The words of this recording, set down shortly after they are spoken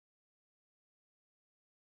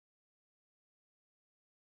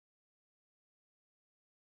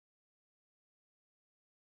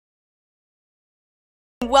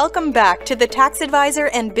Welcome back to the Tax Advisor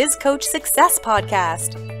and Biz Coach Success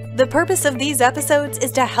Podcast. The purpose of these episodes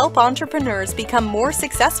is to help entrepreneurs become more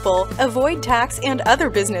successful, avoid tax and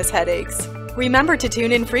other business headaches. Remember to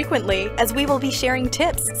tune in frequently, as we will be sharing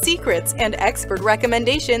tips, secrets, and expert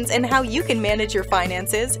recommendations in how you can manage your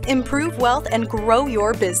finances, improve wealth, and grow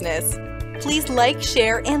your business. Please like,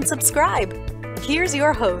 share, and subscribe. Here's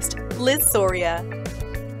your host, Liz Soria.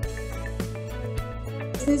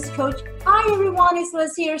 Business Coach. Hi everyone, it's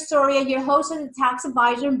Liz here, Soria, your host of the Tax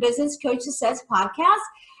Advisor and Business Coach Success Podcast.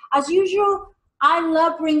 As usual, I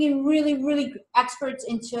love bringing really experts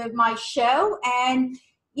into my show, and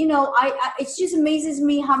it just amazes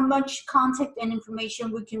me how much content and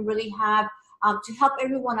information we can really have to help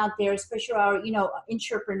everyone out there, especially our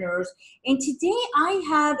entrepreneurs. And today I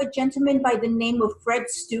have a gentleman by the name of Fred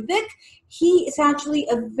Stuvek. He is actually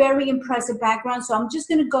a very impressive background, so I'm just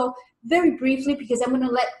going to go very briefly because I'm going to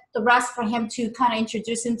let the rest for him to kind of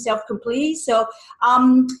introduce himself completely. So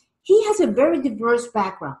he has a very diverse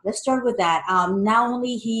background. Let's start with that. Not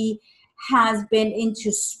only he has been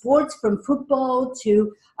into sports, from football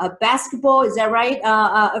to basketball, is that right,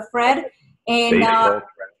 Fred? And baseball,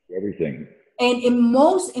 everything. And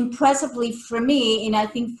most impressively for me, and I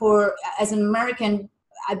think as an American,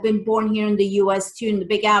 I've been born here in the U.S. too, in the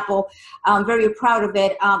Big Apple. I'm very proud of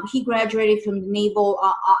it. He graduated from the Naval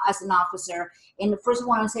as an officer. And first I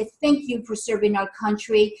want to say thank you for serving our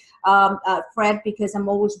country, Fred, because I'm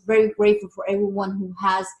always very grateful for everyone who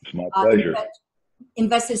has it's my pleasure.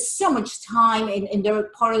 Invested so much time in their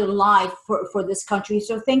part of their life for this country.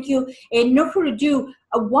 So thank you. And no further ado,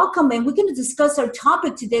 welcome. And we're going to discuss our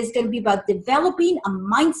topic today. Is going to be about developing a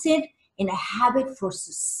mindset and a habit for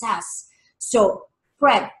success. So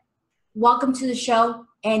Fred, welcome to the show,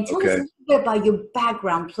 and tell us a little bit about your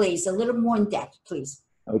background, please, a little more in depth, please.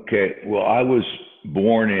 Okay, well, I was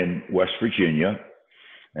born in West Virginia,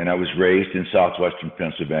 and I was raised in southwestern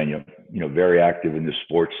Pennsylvania, very active in the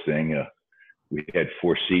sports thing. We had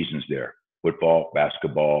 4 seasons there: football,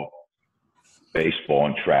 basketball, baseball,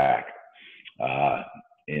 and track.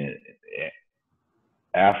 And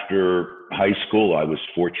after high school, I was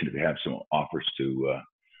fortunate to have some offers to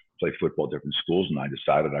play football at different schools, and I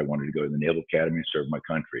decided I wanted to go to the Naval Academy and serve my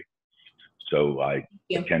country. So I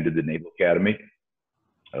attended the Naval Academy.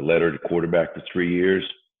 I lettered quarterback for 3 years,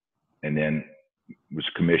 and then was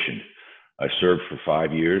commissioned. I served for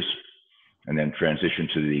 5 years, and then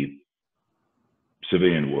transitioned to the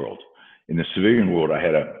civilian world. In the civilian world, I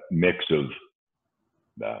had a mix of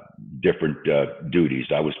different duties.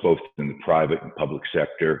 I was both in the private and public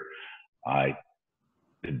sector. I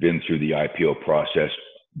had been through the IPO process,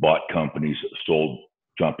 bought companies, sold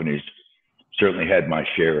companies, certainly had my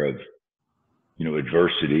share of,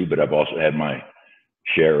 adversity, but I've also had my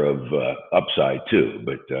share of upside too.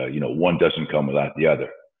 But, one doesn't come without the other.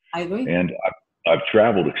 I agree. And I've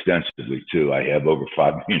traveled extensively too. I have over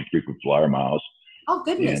 5 million frequent flyer miles. Oh,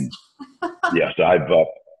 goodness. And, yes, I've a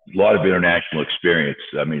lot of international experience.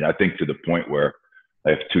 I mean, I think to the point where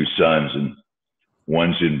I have 2 sons, and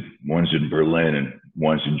one's in Berlin and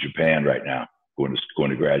one's in Japan right now, going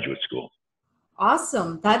to graduate school.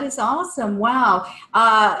 Awesome. That is awesome. Wow.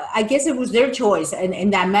 I guess it was their choice in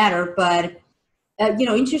that matter, but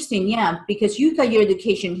interesting. Yeah. Because you got your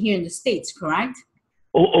education here in the States, correct?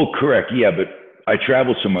 Oh, correct. Yeah. But I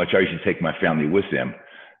traveled so much, I used to take my family with them.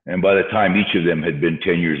 And by the time each of them had been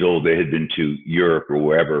 10 years old, they had been to Europe or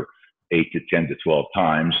wherever 8 to 10 to 12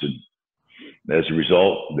 times. And as a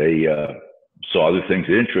result, they saw other things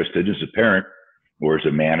that interested as a parent, or as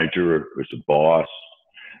a manager, or as a boss.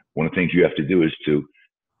 One of the things you have to do is to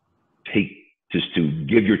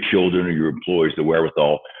give your children or your employees the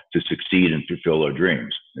wherewithal to succeed and fulfill their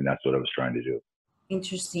dreams. And that's what I was trying to do.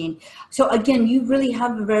 Interesting. So again, you really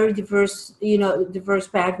have a very diverse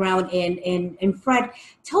background. And Fred,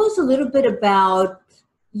 tell us a little bit about,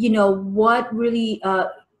 what really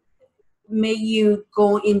made you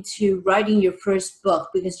go into writing your first book,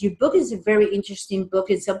 because your book is a very interesting book.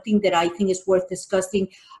 It's something that I think is worth discussing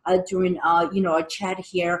during our chat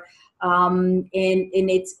here. And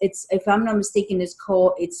it's if I'm not mistaken,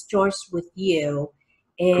 It Starts With You.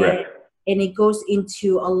 Correct. And it goes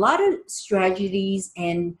into a lot of strategies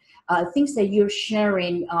and things that you're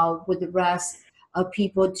sharing with the rest of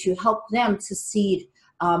people to help them succeed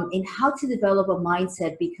in how to develop a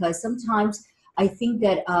mindset. Because sometimes I think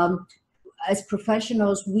that as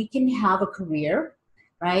professionals, we can have a career,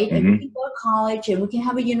 right? Mm-hmm. And we can go to college and we can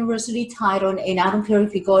have a university title, and I don't care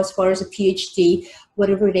if you go as far as a PhD,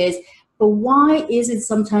 whatever it is. But why is it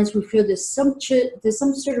sometimes we feel there's some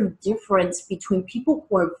sort of difference between people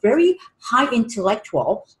who are very high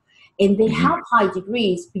intellectual and they have high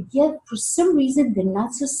degrees, but yet for some reason they're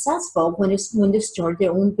not successful when they start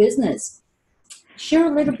their own business.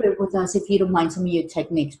 Share a little bit with us, if you don't mind, some of your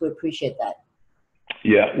techniques. We appreciate that.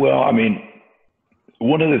 Yeah, well, I mean,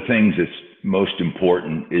 one of the things that's most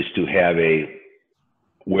important is to have a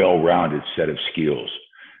well-rounded set of skills.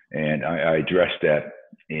 And I addressed that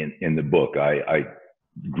in the book. I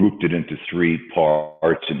grouped it into 3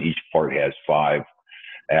 parts, and each part has 5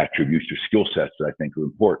 attributes or skill sets that I think are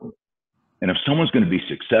important. And if someone's going to be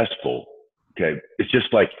successful, okay, it's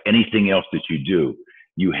just like anything else that you do.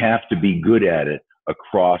 You have to be good at it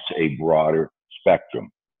across a broader spectrum.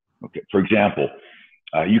 Okay, for example,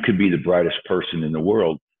 you could be the brightest person in the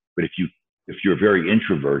world, but if you're very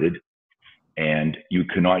introverted and you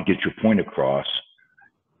cannot get your point across,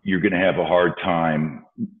 you're going to have a hard time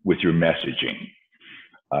with your messaging.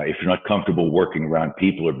 If you're not comfortable working around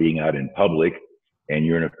people or being out in public, and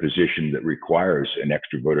you're in a position that requires an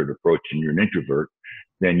extroverted approach and you're an introvert,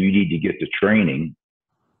 then you need to get the training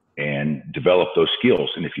and develop those skills.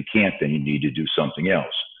 And if you can't, then you need to do something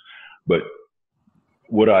else. But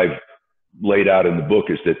what I've laid out in the book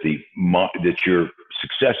is that that your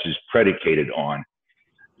success is predicated on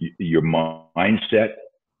your mindset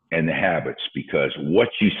and the habits, because what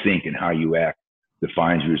you think and how you act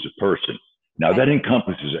defines you as a person. Now that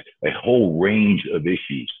encompasses a whole range of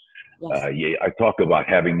issues. Yes. I talk about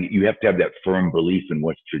you have to have that firm belief in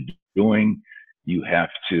what you're doing. You have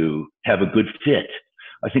to have a good fit.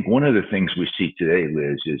 I think one of the things we see today,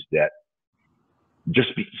 Liz, is that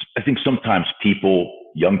I think sometimes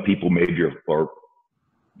young people maybe, or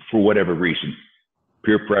for whatever reason,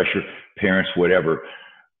 peer pressure, parents, whatever,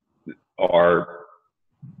 are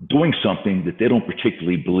doing something that they don't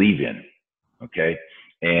particularly believe in, okay?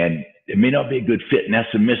 And it may not be a good fit, and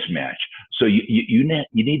that's a mismatch. So you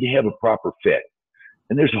need to have a proper fit.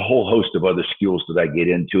 And there's a whole host of other skills that I get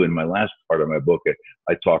into. In my last part of my book,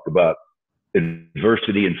 I talk about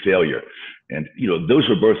adversity and failure. And, those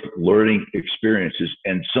are both learning experiences,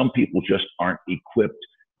 and some people just aren't equipped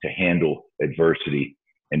to handle adversity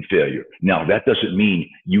and failure. Now, that doesn't mean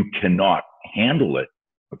you cannot handle it,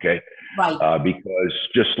 okay? Right. Because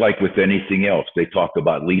just like with anything else, they talk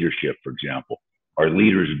about leadership, for example. Are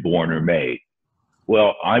leaders born or made?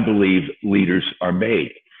 Well, I believe leaders are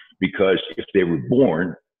made, because if they were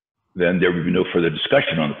born, then there would be no further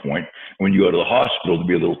discussion on the point. When you go to the hospital, there'll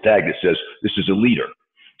be a little tag that says, this is a leader.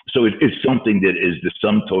 So it's something that is the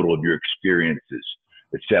sum total of your experiences,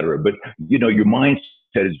 et cetera. But, your mindset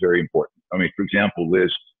is very important. I mean, for example,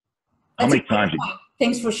 Liz, how many times...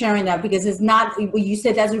 Thanks for sharing that, because it's not, you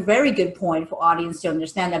said that's a very good point for audience to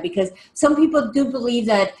understand that, because some people do believe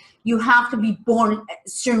that you have to be born a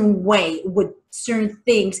certain way with certain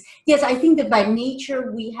things. Yes, I think that by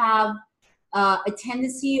nature we have a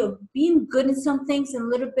tendency of being good in some things and a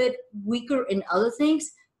little bit weaker in other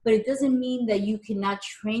things, but it doesn't mean that you cannot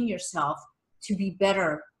train yourself to be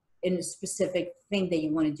better in a specific thing that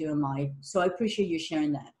you want to do in life. So I appreciate you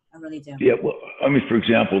sharing that. I really do. Yeah, well, I mean, for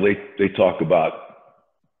example, they talk about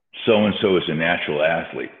so-and-so is a natural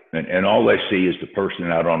athlete, and all they see is the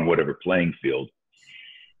person out on whatever playing field.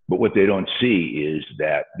 But what they don't see is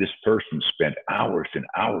that this person spent hours and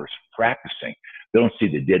hours practicing. They don't see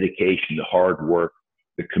the dedication, the hard work,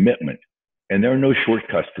 the commitment. And there are no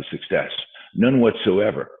shortcuts to success, none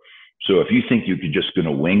whatsoever. So if you think you're just going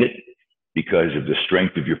to wing it because of the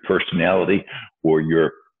strength of your personality or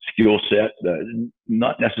your skill set,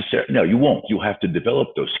 not necessarily. No, you won't. You'll have to develop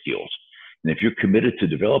those skills. And if you're committed to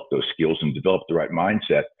develop those skills and develop the right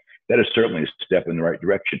mindset, that is certainly a step in the right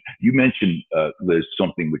direction. You mentioned, Liz,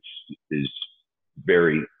 something which is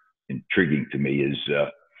very intriguing to me is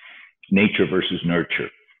nature versus nurture.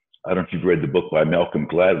 I don't know if you've read the book by Malcolm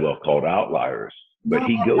Gladwell called Outliers, but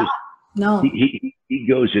he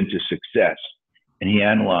goes into success, and he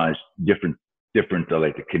analyzed different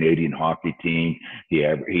like the Canadian hockey team.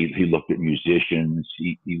 He looked at musicians.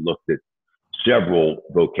 He looked at several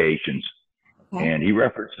vocations. Okay. And he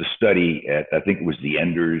referenced a study at, I think it was the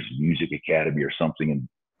Enders Music Academy or something, and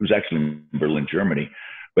it was actually in Berlin, Germany,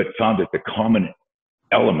 but found that the common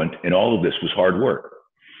element in all of this was hard work.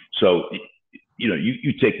 So,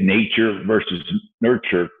 you take nature versus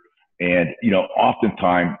nurture, and,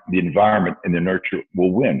 oftentimes the environment and the nurture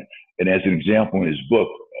will win. And as an example in his book,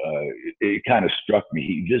 it kind of struck me.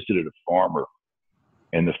 He visited a farmer,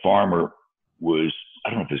 and the farmer was,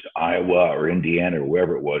 I don't know if it's Iowa or Indiana or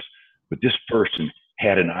wherever it was, but this person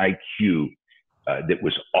had an IQ that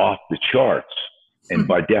was off the charts. And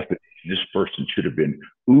by definition, this person should have been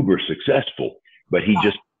uber successful, but he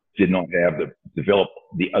just did not have develop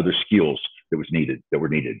the other skills that were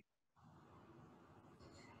needed.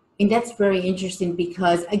 And that's very interesting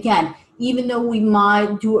because, again, even though we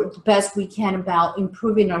might do the best we can about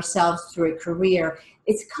improving ourselves through a career,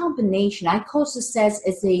 it's a combination. I call success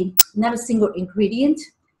as not a single ingredient,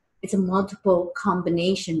 it's a multiple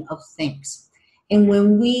combination of things. And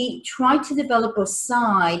when we try to develop a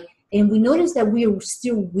side and we notice that we are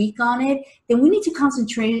still weak on it, then we need to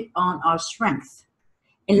concentrate on our strength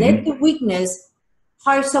and let the weakness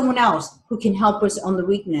hire someone else who can help us on the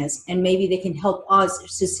weakness, and maybe they can help us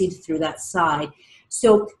succeed through that side.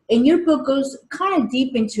 So, and your book goes kind of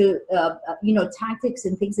deep into, tactics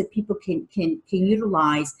and things that people can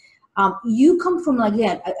utilize. You come from, like,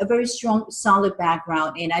 a very strong, solid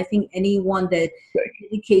background, and I think anyone that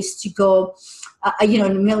dedicates to go, in the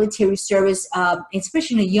military service,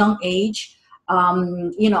 especially in a young age.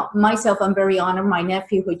 Myself, I'm very honored. My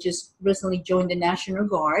nephew, who just recently joined the National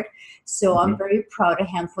Guard, so I'm very proud of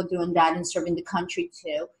him for doing that and serving the country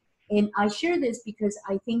too. And I share this because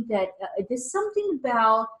I think that there's something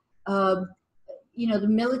about, the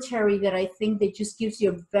military that I think that just gives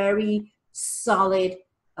you a very solid,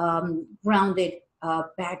 grounded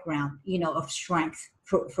background, of strength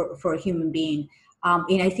for a human being.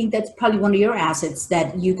 And I think that's probably one of your assets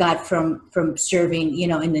that you got from serving,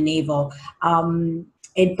 in the naval, and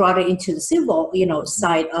brought it into the civil,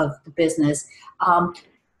 side of the business.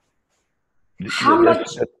 How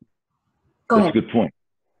much? Go ahead. That's a good point.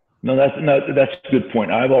 No, that's a good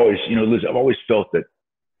point. I've always, Liz, I've always felt that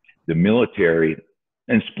the military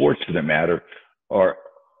and sports, for that matter, are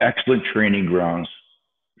excellent training grounds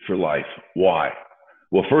for life. Why?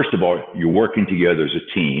 Well, first of all, you're working together as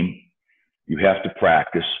a team. You have to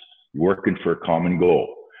practice. You're working for a common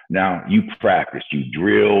goal. Now, you practice, you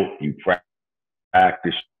drill, you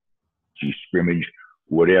practice, you scrimmage,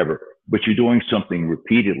 whatever. But you're doing something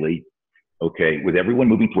repeatedly, okay, with everyone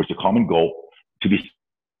moving towards a common goal to be,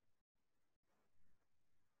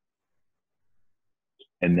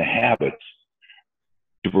 and the habits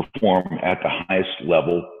to perform at the highest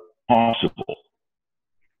level possible.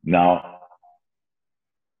 Now,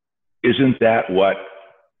 isn't that what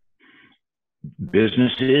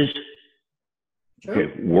business is? Sure.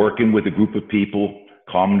 Okay, working with a group of people,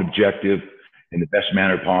 common objective, in the best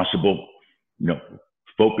manner possible,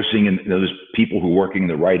 focusing in those people who are working in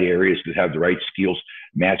the right areas that have the right skills,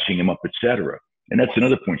 matching them up, etc. And that's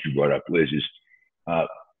another point you brought up, Liz, is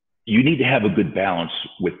you need to have a good balance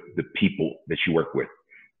with the people that you work with,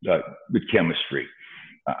 good chemistry.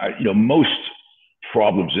 Most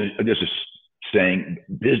problems, there's a saying,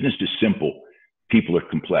 business is simple, people are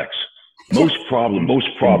complex. Most problems,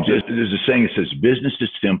 there's a saying that says business is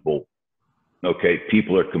simple, okay,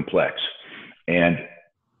 people are complex. And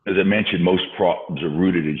as I mentioned, most problems are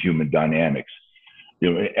rooted in human dynamics.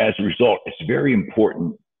 As a result, it's very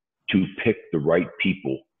important to pick the right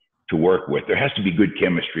people to work with. There has to be good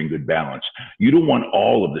chemistry and good balance. You don't want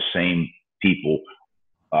all of the same people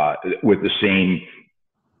with the same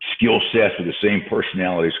skill sets, with the same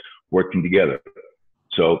personalities working together.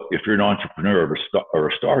 So if you're an entrepreneur or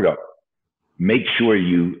a startup, make sure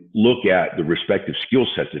you look at the respective skill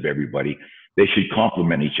sets of everybody. They should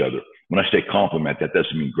complement each other. When I say complement, that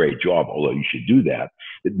doesn't mean great job, although you should do that.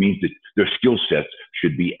 It means that their skill sets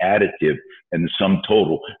should be additive, and the sum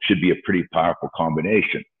total should be a pretty powerful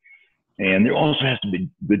combination. And there also has to be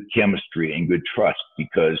good chemistry and good trust,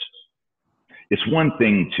 because it's one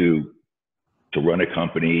thing to run a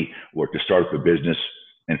company or to start up a business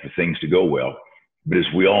and for things to go well. But as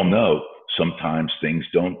we all know, sometimes things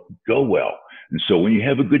don't go well. And so when you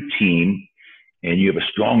have a good team and you have a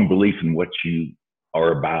strong belief in what you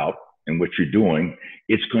are about and what you're doing,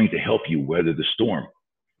 it's going to help you weather the storm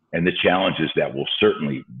and the challenges that will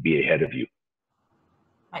certainly be ahead of you.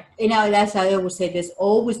 Right. That's how I always say, there's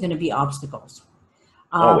always going to be obstacles.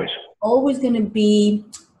 Always. Always going to be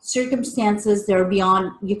circumstances that are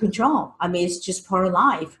beyond your control. I mean, it's just part of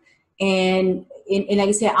life. And like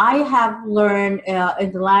I said, I have learned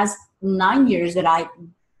in the last 9 years that I,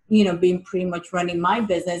 been pretty much running my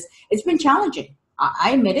business, it's been challenging.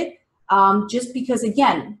 I admit it. Just because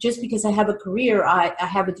I have a career, I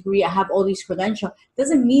have a degree, I have all these credentials,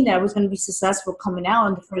 doesn't mean that I was going to be successful coming out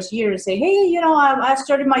in the first year and say, hey, I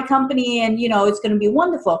started my company and, it's going to be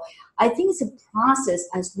wonderful. I think it's a process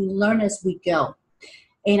as we learn as we go.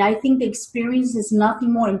 And I think the experience is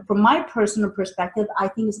nothing more, and from my personal perspective, I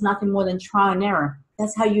think it's nothing more than trial and error.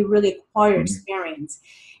 That's how you really acquire experience.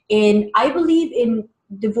 And I believe in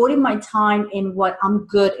devoting my time in what I'm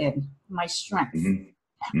good in, my strengths.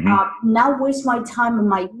 Not waste my time on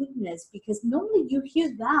my weakness, because normally you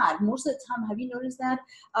hear that most of the time. Have you noticed that,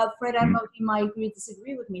 Fred? I don't know if you might agree or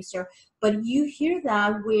disagree with me, sir, but you hear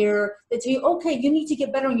that where they tell you, okay, you need to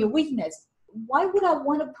get better on your weakness. why would I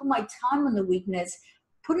want to put my time on the weakness,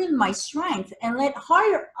 put it in my strength, and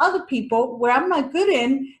hire other people where I'm not good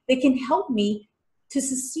in, they can help me to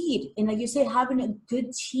succeed? And like you say, having a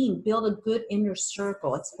good team, build a good inner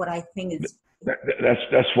circle. It's what I think is.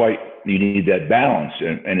 That's why you need that balance.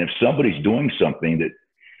 And if somebody's doing something that,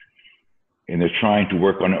 and they're trying to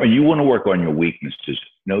work on, or you want to work on your weaknesses,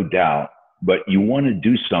 no doubt, but you want to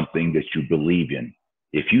do something that you believe in.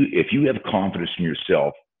 If you have confidence in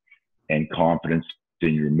yourself and confidence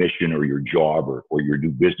in your mission or your job or your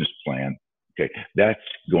new business plan, okay, that's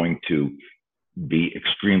going to be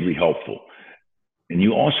extremely helpful. And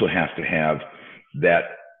you also have to have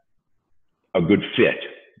a good fit.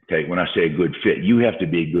 Okay, when I say a good fit, you have to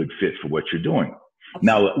be a good fit for what you're doing.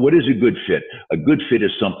 Now, what is a good fit? A good fit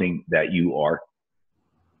is something that you're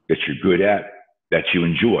good at, that you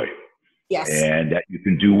enjoy, yes, and that you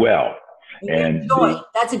can do well. And enjoy.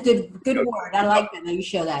 That's a good word. I like that. Now you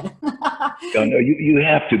show that. No, you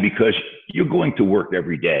have to, because you're going to work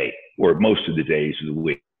every day or most of the days of the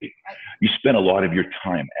week. You spend a lot of your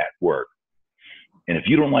time at work, and if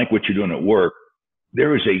you don't like what you're doing at work,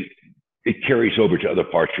 it carries over to other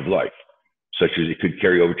parts of life, such as it could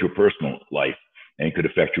carry over to a personal life, and it could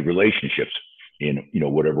affect your relationships in,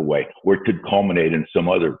 whatever way, or it could culminate in some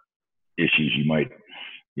other issues. You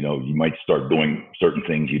might start doing certain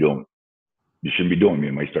things you shouldn't be doing.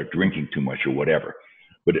 You might start drinking too much or whatever.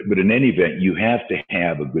 But in any event, you have to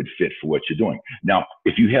have a good fit for what you're doing. Now,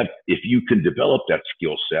 if you can develop that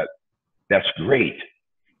skill set, that's great.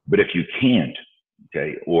 But if you can't,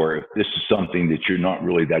 okay, or if this is something that you're not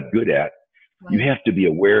really that good at, right, you have to be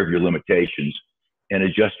aware of your limitations and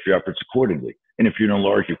adjust your efforts accordingly. And if you're in a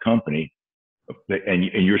larger company and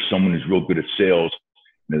you're someone who's real good at sales,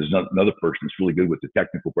 and there's another person that's really good with the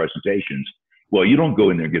technical presentations, well, you don't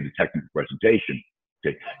go in there and give the technical presentation.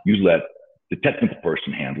 Okay, you let the technical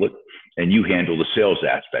person handle it, and you handle the sales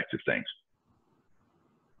aspects of things.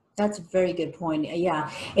 That's a very good point. Yeah,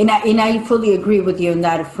 and I fully agree with you on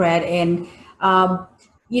that, Fred. And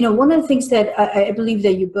one of the things that I believe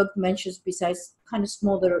that your book mentions, besides kind of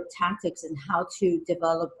smaller tactics and how to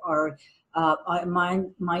develop our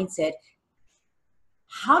mindset,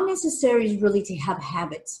 how necessary is really to have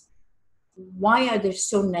habits? Why are they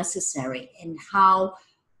so necessary? And how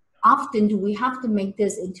often do we have to make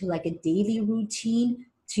this into like a daily routine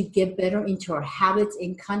to get better into our habits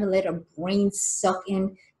and kind of let our brain suck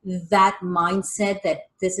in that mindset that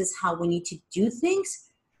this is how we need to do things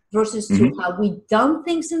versus to how we've done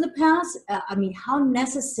things in the past? How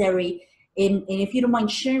necessary, and if you don't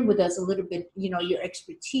mind sharing with us a little bit, your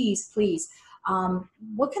expertise, please.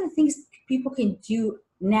 What kind of things people can do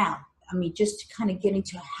now? Just to kind of get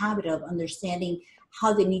into a habit of understanding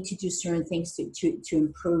how they need to do certain things to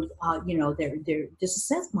improve, their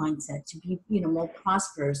success mindset, to be, more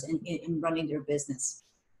prosperous in running their business.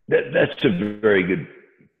 That's a very good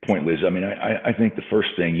point, Liz. I think the first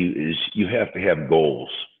thing you have to have goals.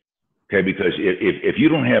 Okay, because if you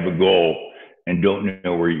don't have a goal and don't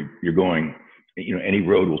know where you're going, any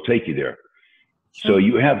road will take you there. Sure. So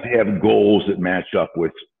you have to have goals that match up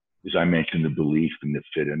with, as I mentioned, the belief and the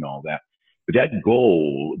fit and all that. But the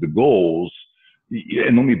goals,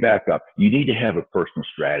 and let me back up. You need to have a personal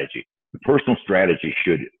strategy. The personal strategy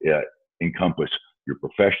should encompass your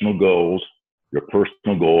professional goals, your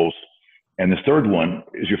personal goals, and the third one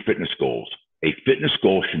is your fitness goals. A fitness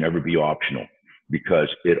goal should never be optional,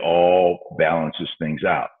 because it all balances things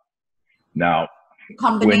out. Now,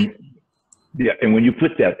 when you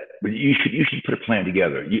put that, you should put a plan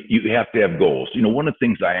together. You have to have goals. One of the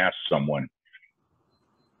things I asked someone,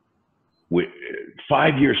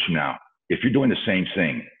 5 years from now, if you're doing the same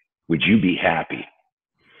thing, would you be happy?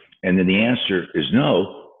 And then the answer is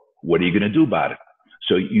no. What are you going to do about it?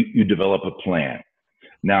 So you develop a plan.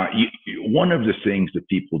 Now, one of the things that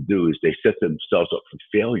people do is they set themselves up for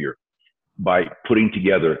failure by putting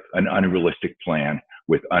together an unrealistic plan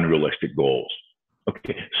with unrealistic goals.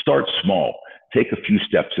 Okay, start small. Take a few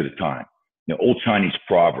steps at a time. Old Chinese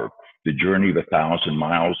proverb, the journey of 1,000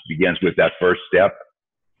 miles begins with that first step.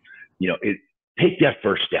 Take that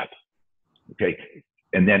first step. Okay,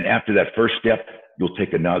 and then after that first step, you'll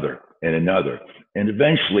take another and another. And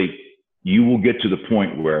eventually, you will get to the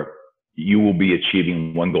point where you will be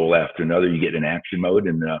achieving one goal after another. You get in action mode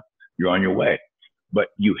and you're on your way. But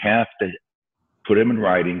you have to put them in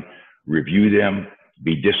writing, review them,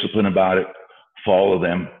 be disciplined about it, follow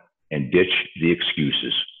them, and ditch the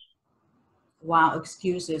excuses. Wow,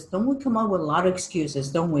 excuses. Don't we come up with a lot of excuses,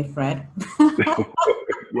 don't we, Fred?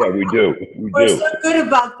 Yeah, we do. We're so good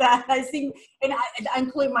about that. I think, and I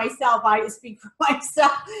include myself, I speak for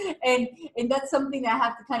myself. And that's something that I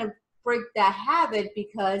have to kind of break that habit,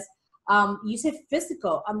 because You said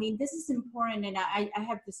physical. I mean, this is important, and I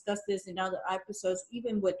have discussed this in other episodes,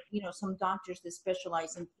 even with, some doctors that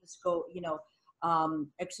specialize in physical,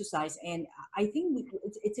 exercise. And I think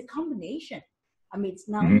it's a combination. I mean, it's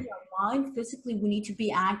not only our mind. Physically, we need to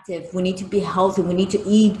be active. We need to be healthy. We need to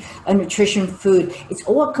eat a nutrition food. It's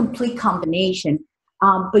all a complete combination.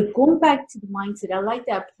 But going back to the mindset, I like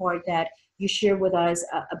that part that you share with us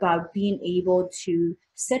about being able to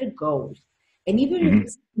set a goal. And even if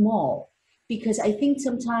it's small, because I think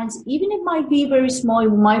sometimes, even it might be very small, it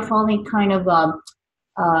might find kind of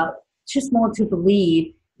too small to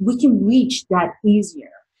believe, we can reach that easier.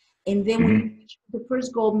 And then when you reach the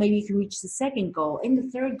first goal, maybe you can reach the second goal and the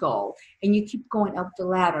third goal, and you keep going up the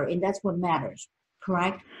ladder, and that's what matters,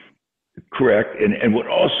 correct? Correct. And what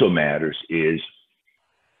also matters is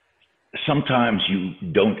sometimes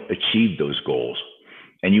you don't achieve those goals,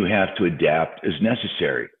 and you have to adapt as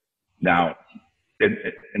necessary. Now,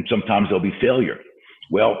 and sometimes there'll be failure.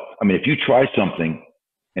 Well, I mean, if you try something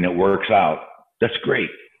and it works out, that's great.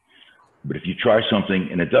 But if you try something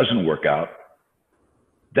and it doesn't work out,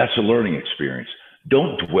 that's a learning experience.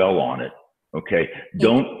 Don't dwell on it, okay?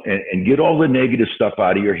 Don't, and get all the negative stuff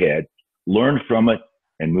out of your head, learn from it,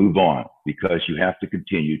 and move on, because you have to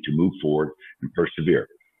continue to move forward and persevere.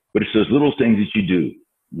 But it's those little things that you do,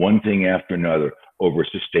 one thing after another, over a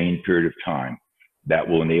sustained period of time, that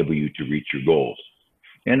will enable you to reach your goals.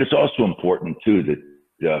 And it's also important too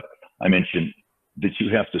that I mentioned that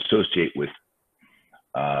you have to associate with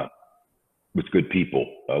good people,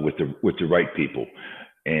 with the right people.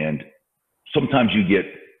 And sometimes you get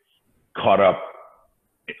caught up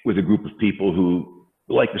with a group of people who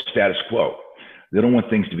like the status quo. They don't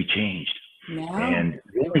want things to be changed. No. And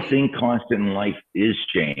the only thing constant in life is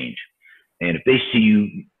change. And if they see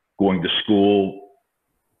you going to school,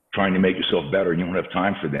 trying to make yourself better, and you don't have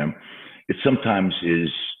time for them, it sometimes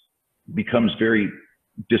becomes very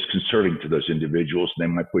disconcerting to those individuals, and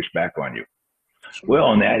they might push back on you. Sure.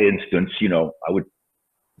 Well, in that instance, I would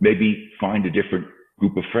maybe find a different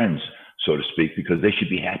group of friends, so to speak, because they should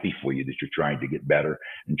be happy for you that you're trying to get better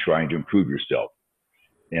and trying to improve yourself.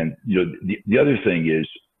 And the other thing is,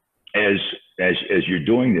 as you're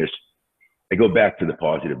doing this, I go back to the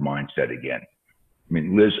positive mindset again. I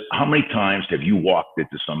mean, Liz, how many times have you walked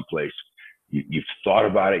into some place, you've thought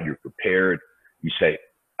about it, you're prepared, you say,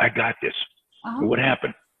 I got this. But what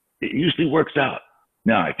happened? It usually works out.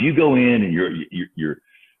 Now, if you go in and you're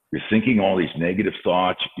thinking all these negative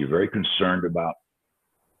thoughts, you're very concerned about,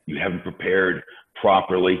 you haven't prepared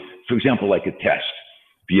properly. For example, like a test.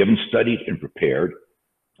 If you haven't studied and prepared,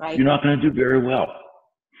 you're not going to do very well.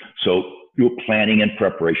 So your planning and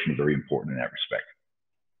preparation are very important in that respect.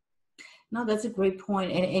 No, that's a great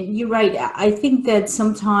point. And you're right. I think that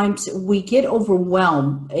sometimes we get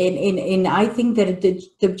overwhelmed. And I think that the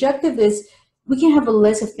objective is, we can have a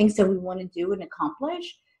list of things that we want to do and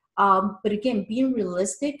accomplish. But again, being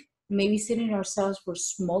realistic, maybe setting ourselves for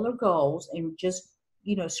smaller goals and just,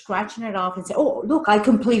 scratching it off and say, oh, look, I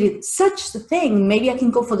completed such a thing. Maybe I can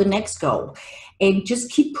go for the next goal, and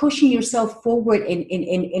just keep pushing yourself forward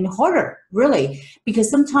and harder, really. Because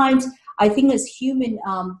sometimes I think as human,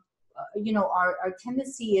 our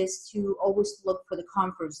tendency is to always look for the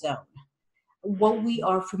comfort zone, what we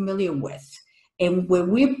are familiar with. And when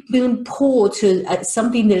we're being pulled to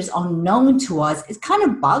something that is unknown to us, it kind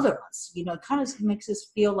of bothers us. It kind of makes us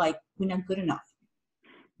feel like we're not good enough.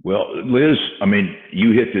 Well, Liz, I mean,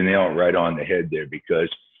 you hit the nail right on the head there, because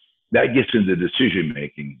that gets into the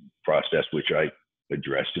decision-making process, which I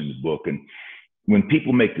addressed in the book. And when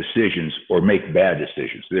people make decisions or make bad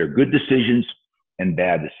decisions, there are good decisions and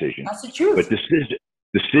bad decisions. That's the truth. But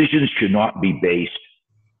decisions should not be based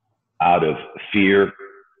out of fear,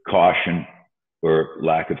 caution, or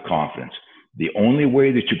lack of confidence. The only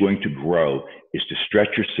way that you're going to grow is to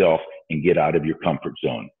stretch yourself and get out of your comfort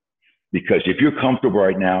zone. Because if you're comfortable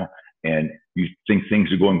right now and you think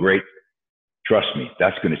things are going great, trust me,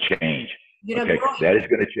 that's going to change. Okay, that is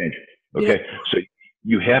going to change. Okay, so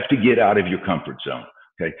you have to get out of your comfort zone.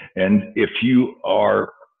 Okay, and if you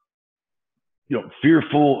are,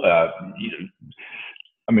 fearful,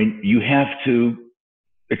 I mean, you have to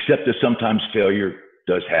accept that sometimes failure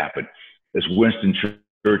does happen. As Winston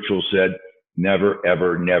Churchill said, never,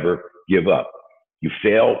 ever, never give up. You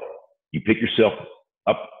fail, you pick yourself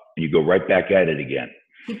up, and you go right back at it again.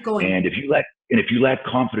 Keep going. And if you lack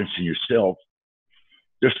confidence in yourself,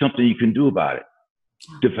 there's something you can do about it.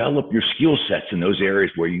 Develop your skill sets in those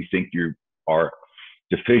areas where you think you are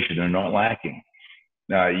deficient and not lacking.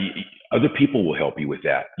 Other people will help you with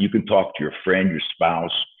that. You can talk to your friend, your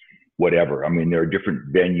spouse, whatever. I mean, there are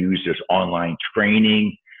different venues. There's online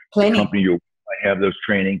training. The company you might have those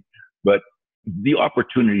training. but the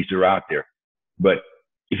opportunities are out there. But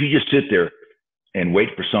if you just sit there and wait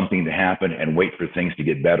for something to happen and wait for things to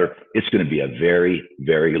get better, it's going to be a very,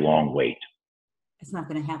 very long wait. It's not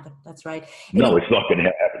going to happen. That's right. No, it's not going to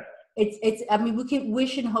happen. I mean, we can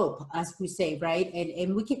wish and hope, as we say, right?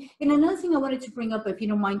 And we can, and another thing I wanted to bring up, if you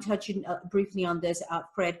don't mind touching briefly on this,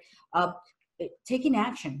 Fred, taking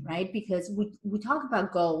action, right? Because we talk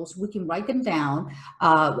about goals, we can write them down.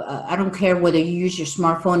 I don't care whether you use your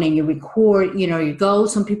smartphone and you record, your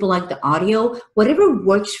goals. Some people like the audio, whatever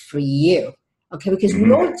works for you. Okay. Because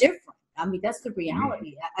we're all different. I mean, that's the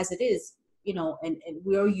reality as it is, and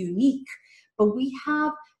we are unique, but we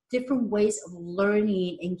have different ways of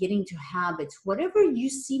learning and getting to habits. Whatever you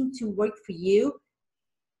seem to work for you,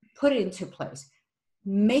 put it into place.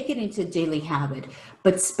 Make it into a daily habit.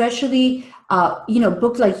 But especially, a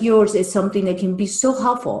book like yours is something that can be so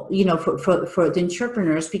helpful, for the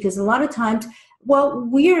entrepreneurs, because a lot of times,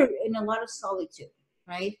 we're in a lot of solitude,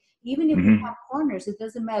 right? Even if we have corners, it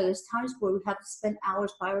doesn't matter. There's times where we have to spend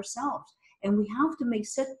hours by ourselves, and we have to make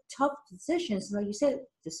such tough decisions. Like you said,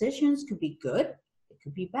 decisions could be good, it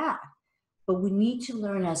could be bad, but we need to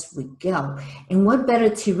learn as we go. And what better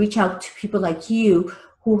to reach out to people like you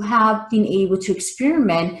who have been able to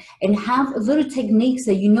experiment and have little techniques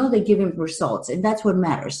that they're giving results. And that's what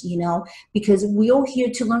matters, because we're all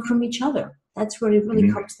here to learn from each other. That's what it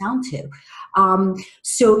really comes down to.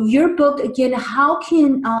 So your book, again, how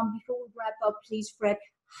can, before we wrap up, please, Fred,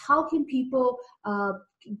 how can people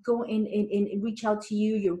go in and reach out to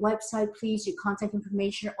you, your website, please, your contact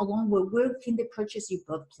information, along with where can they purchase your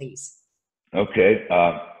book, please? Okay.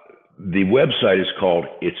 The website is called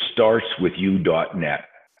itstartswithyou.net.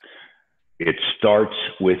 It starts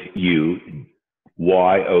with you,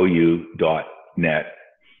 YOU.net.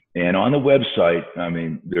 And on the website,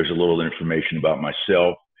 there's a little information about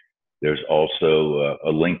myself. There's also a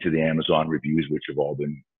link to the Amazon reviews, which have all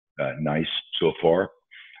been nice so far.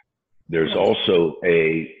 There's also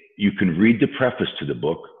you can read the preface to the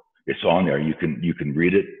book. It's on there. You can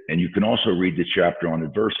read it, and you can also read the chapter on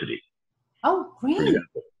adversity. Oh, great.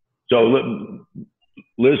 So,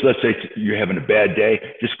 Liz, let's say you're having a bad day,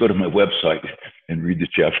 just go to my website and read the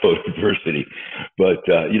chapter on adversity. But,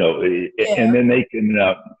 and then they can,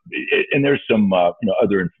 and there's some,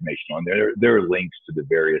 other information on there. There are links to the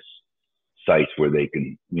various sites where they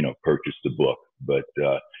can, purchase the book. But,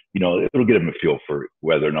 it'll get them a feel for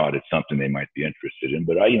whether or not it's something they might be interested in.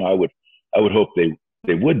 But I would hope they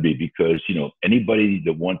would be, because, anybody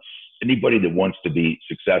that wants to be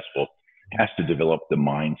successful has to develop the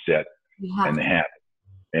mindset and the habit.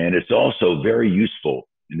 And it's also very useful,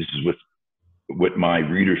 and this is what my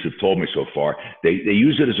readers have told me so far. They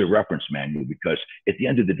use it as a reference manual, because at the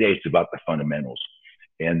end of the day, it's about the fundamentals.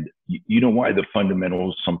 And you know why the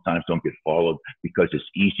fundamentals sometimes don't get followed? Because it's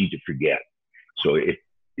easy to forget. So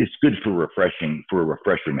it's good for a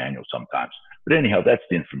refresher manual sometimes. But anyhow, that's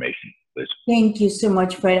the information, Liz. Thank you so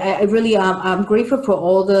much, Fred. I really I'm grateful for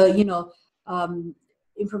all the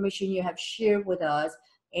information you have shared with us.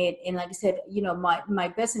 And like I said, my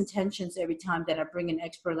best intentions every time that I bring an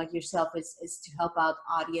expert like yourself is to help out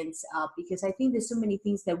audience, because I think there's so many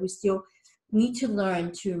things that we still need to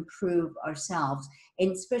learn to improve ourselves,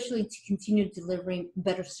 and especially to continue delivering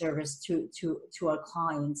better service to our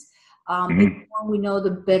clients. The more we know,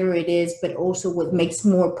 the better it is, but also what makes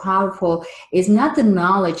more powerful is not the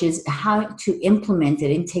knowledge, is how to implement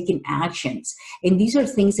it and taking actions. And these are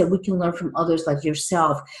things that we can learn from others like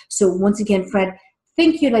yourself. So once again, Fred,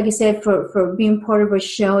 thank you, like I said, for being part of our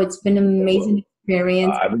show. It's been an amazing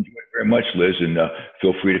experience. I've enjoyed it very much, Liz, and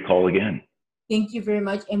feel free to call again. Thank you very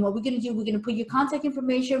much. And what we're going to do, we're going to put your contact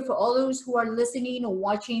information for all those who are listening or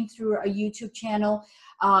watching through our YouTube channel.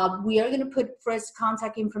 We are going to put Fred's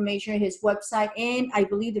contact information, his website, and I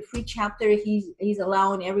believe the free chapter he's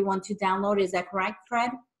allowing everyone to download. Is that correct,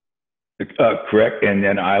 Fred? Correct. And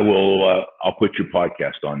then I'll put your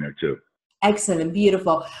podcast on there too. Excellent.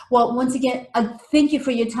 Beautiful. Well, once again, thank you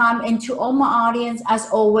for your time. And to all my audience, as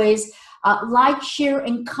always, like, share,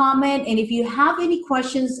 and comment. And if you have any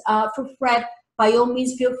questions for Fred, by all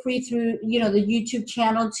means, feel free through the YouTube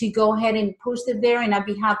channel to go ahead and post it there, and I'd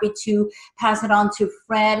be happy to pass it on to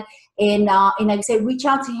Fred. And like I said, reach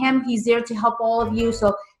out to him. He's there to help all of you.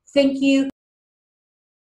 So thank you.